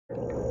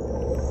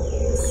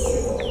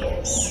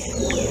Hey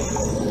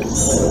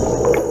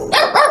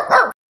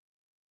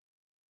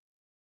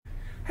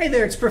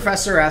there, it's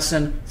Professor S,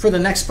 and for the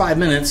next 5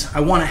 minutes, I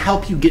want to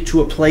help you get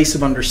to a place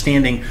of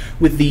understanding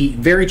with the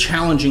very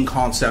challenging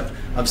concept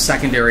of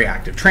secondary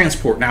active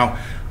transport. Now,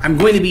 I'm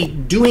going to be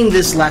doing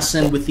this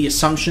lesson with the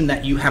assumption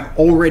that you have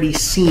already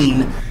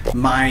seen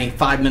my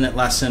 5-minute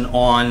lesson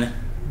on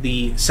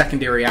the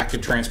secondary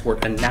active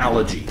transport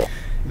analogy.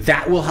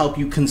 That will help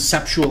you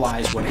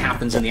conceptualize what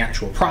happens in the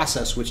actual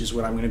process, which is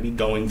what I'm going to be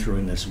going through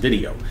in this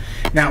video.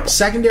 Now,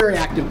 secondary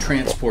active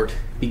transport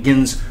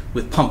begins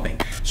with pumping.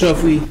 So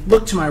if we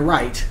look to my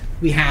right,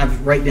 we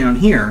have right down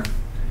here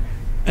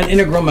an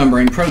integral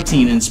membrane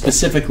protein, and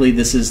specifically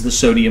this is the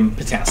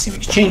sodium-potassium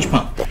exchange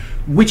pump,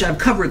 which I've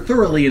covered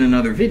thoroughly in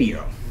another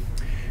video.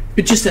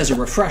 But just as a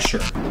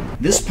refresher,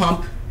 this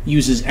pump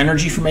uses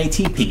energy from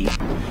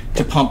ATP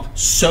to pump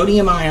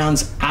sodium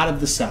ions out of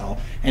the cell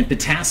and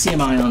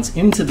potassium ions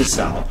into the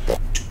cell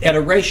at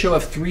a ratio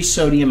of 3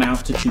 sodium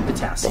out to 2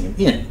 potassium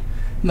in.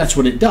 And that's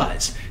what it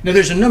does. Now,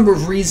 there's a number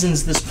of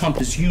reasons this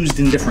pump is used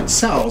in different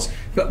cells,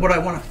 but what I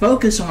want to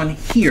focus on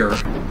here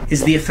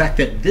is the effect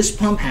that this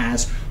pump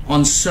has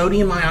on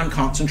sodium ion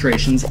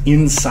concentrations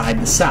inside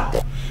the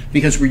cell.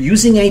 Because we're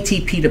using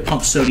ATP to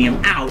pump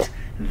sodium out,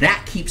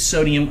 that keeps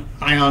sodium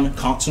ion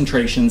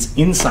concentrations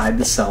inside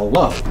the cell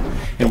low.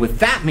 And what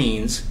that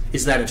means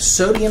is that if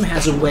sodium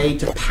has a way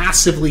to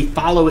passively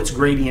follow its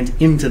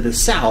gradient into the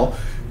cell,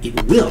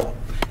 it will.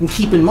 And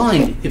keep in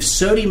mind, if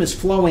sodium is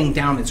flowing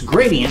down its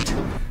gradient,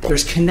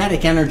 there's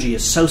kinetic energy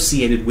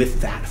associated with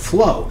that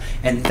flow.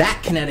 And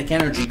that kinetic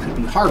energy could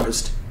be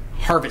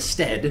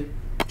harvested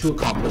to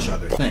accomplish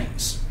other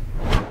things.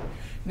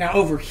 Now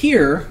over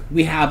here,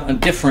 we have a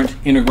different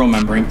integral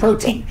membrane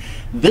protein.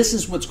 This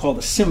is what's called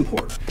a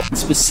symport. And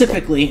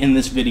specifically in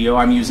this video,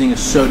 I'm using a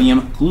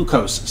sodium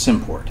glucose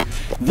symport.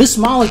 This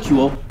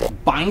molecule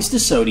binds to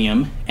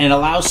sodium and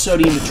allows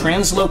sodium to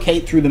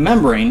translocate through the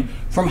membrane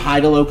from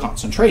high to low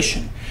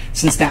concentration.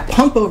 Since that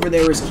pump over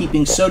there is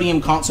keeping sodium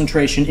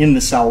concentration in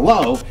the cell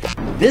low,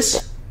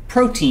 this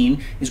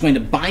protein is going to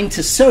bind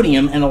to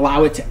sodium and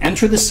allow it to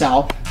enter the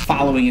cell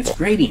following its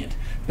gradient.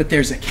 But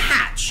there's a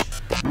catch.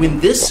 When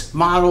this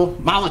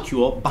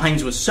molecule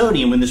binds with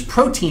sodium, when this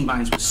protein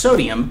binds with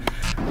sodium,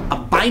 a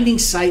binding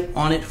site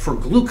on it for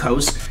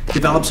glucose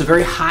develops a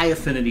very high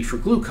affinity for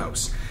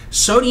glucose.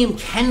 Sodium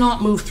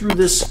cannot move through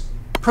this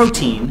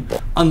protein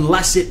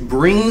unless it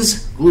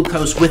brings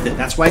glucose with it.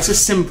 That's why it's a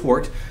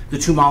symport. The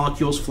two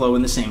molecules flow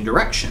in the same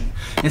direction.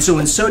 And so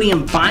when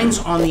sodium binds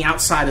on the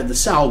outside of the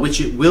cell,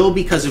 which it will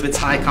because of its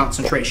high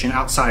concentration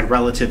outside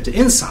relative to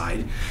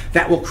inside,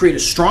 that will create a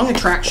strong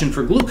attraction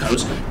for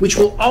glucose, which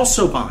will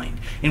also bind.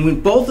 And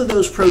when both of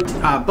those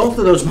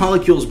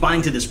molecules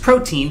bind to this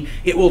protein,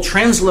 it will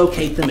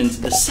translocate them into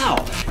the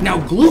cell. Now,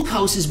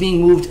 glucose is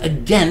being moved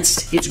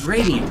against its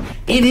gradient.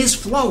 It is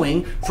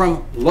flowing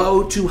from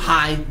low to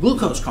high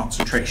glucose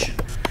concentration,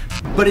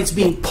 but it's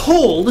being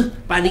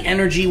pulled by the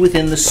energy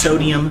within the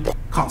sodium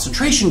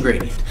concentration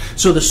gradient.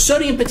 So the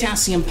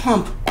sodium-potassium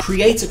pump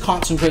creates a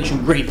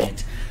concentration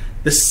gradient.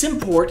 The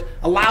symport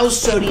allows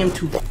sodium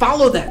to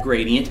follow that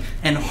gradient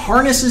and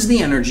harnesses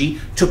the energy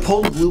to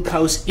pull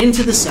glucose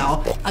into the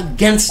cell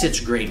against its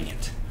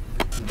gradient.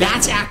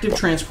 That's active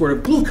transport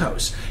of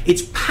glucose.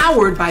 It's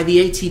powered by the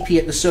ATP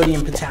at the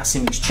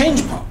sodium-potassium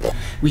exchange pump.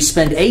 We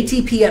spend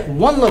ATP at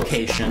one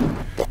location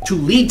to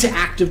lead to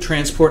active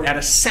transport at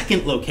a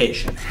second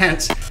location,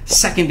 hence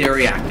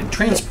secondary active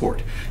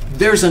transport.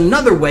 There's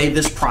another way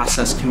this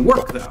process can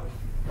work, though.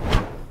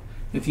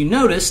 If you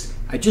noticed,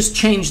 I just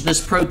changed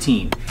this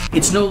protein.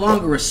 It's no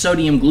longer a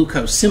sodium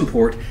glucose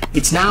symport,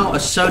 it's now a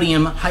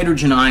sodium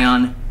hydrogen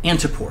ion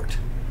antiport.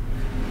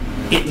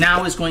 It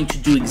now is going to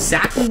do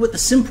exactly what the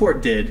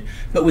symport did,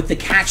 but with the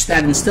catch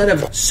that instead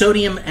of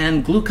sodium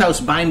and glucose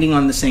binding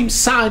on the same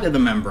side of the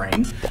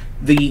membrane,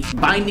 the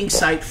binding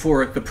site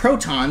for the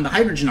proton, the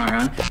hydrogen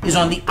ion, is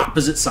on the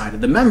opposite side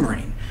of the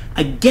membrane.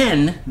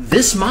 Again,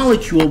 this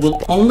molecule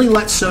will only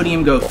let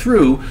sodium go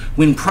through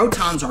when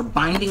protons are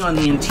binding on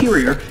the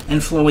interior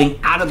and flowing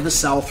out of the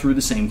cell through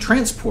the same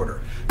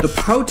transporter. The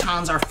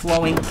protons are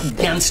flowing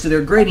against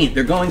their gradient.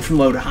 They're going from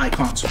low to high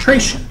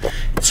concentration.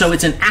 So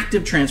it's an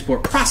active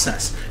transport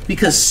process.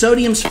 Because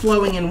sodium's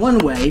flowing in one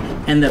way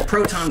and the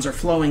protons are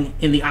flowing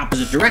in the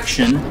opposite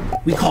direction,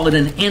 we call it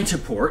an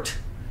antiport.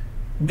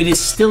 It is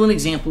still an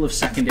example of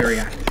secondary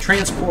active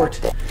transport.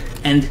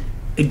 And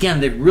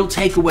again, the real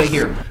takeaway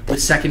here with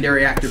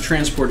secondary active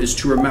transport is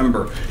to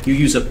remember you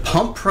use a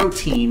pump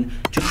protein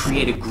to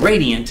create a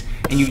gradient,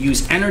 and you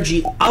use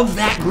energy of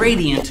that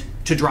gradient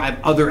to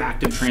drive other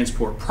active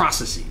transport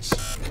processes.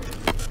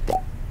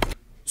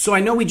 So I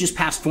know we just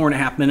passed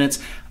 4.5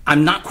 minutes.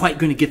 I'm not quite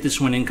going to get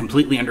this one in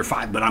completely under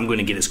 5, but I'm going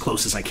to get as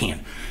close as I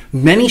can.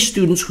 Many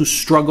students who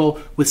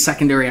struggle with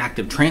secondary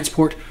active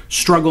transport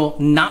struggle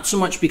not so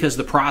much because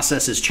the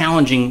process is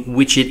challenging,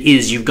 which it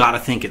is, you've got to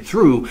think it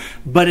through,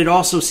 but it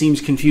also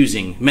seems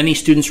confusing. Many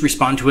students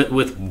respond to it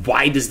with,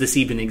 why does this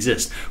even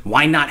exist?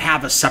 Why not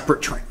have a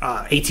separate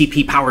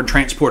ATP-powered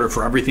transporter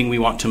for everything we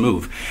want to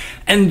move?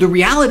 And the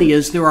reality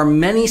is there are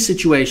many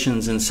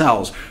situations in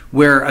cells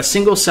where a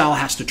single cell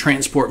has to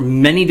transport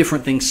many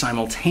different things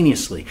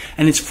simultaneously,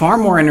 and it's far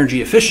more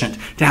energy efficient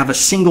to have a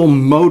single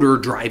motor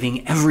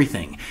driving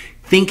everything.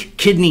 Think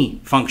kidney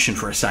function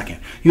for a second.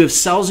 You have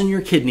cells in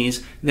your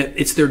kidneys that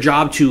it's their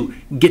job to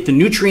get the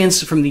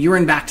nutrients from the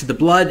urine back to the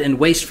blood and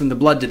waste from the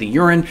blood to the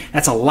urine.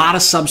 That's a lot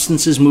of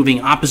substances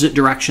moving opposite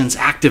directions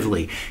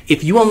actively.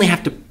 If you only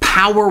have to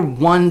power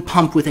one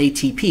pump with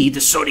ATP, the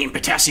sodium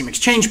potassium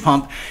exchange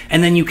pump,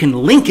 and then you can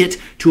link it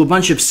to a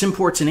bunch of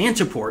symports and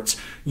antiports,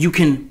 you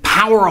can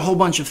power a whole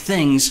bunch of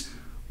things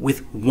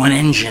with one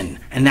engine,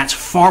 and that's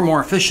far more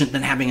efficient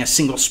than having a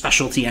single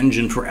specialty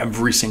engine for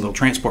every single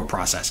transport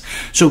process.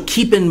 So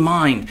keep in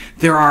mind,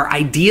 there are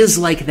ideas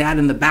like that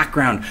in the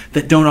background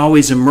that don't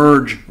always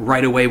emerge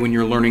right away when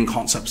you're learning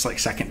concepts like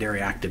secondary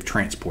active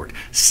transport.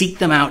 Seek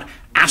them out.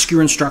 Ask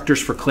your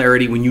instructors for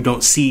clarity when you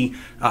don't see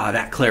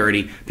that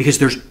clarity, because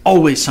there's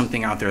always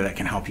something out there that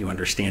can help you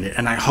understand it,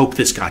 and I hope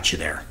this got you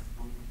there.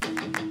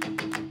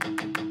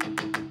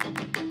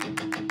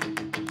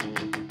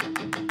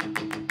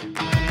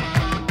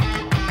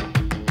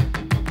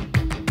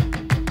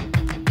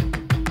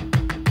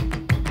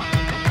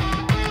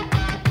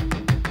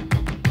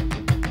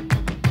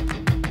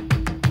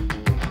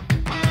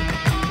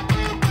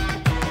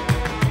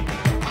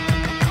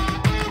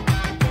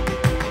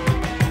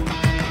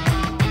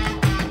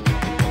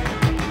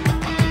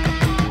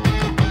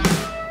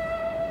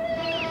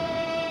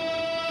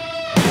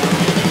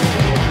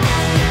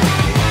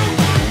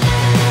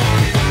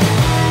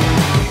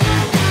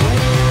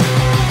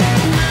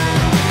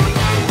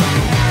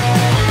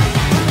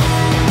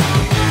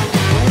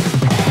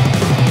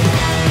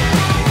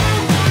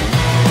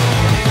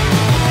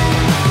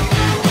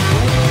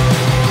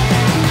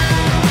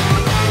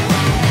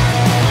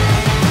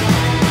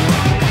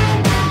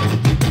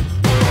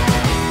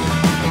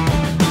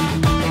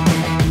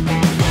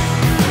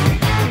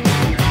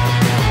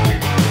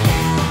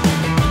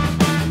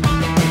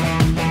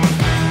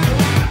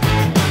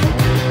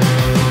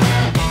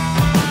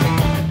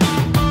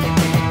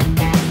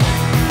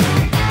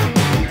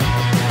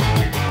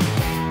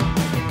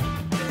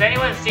 Has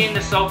anyone seen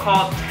the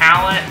so-called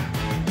talent?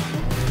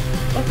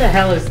 What the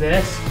hell is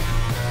this?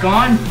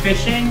 Gone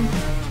fishing?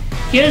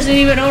 He doesn't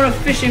even own a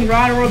fishing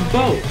rod or a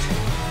boat.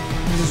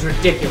 This is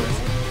ridiculous.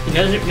 He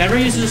never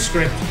uses a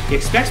script. He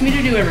expects me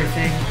to do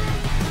everything.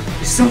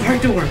 He's so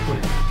hard to work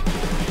with.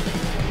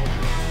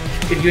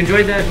 If you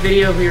enjoyed that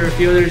video, here are a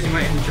few others you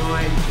might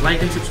enjoy.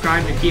 Like and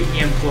subscribe to keep me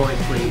employed,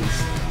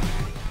 please.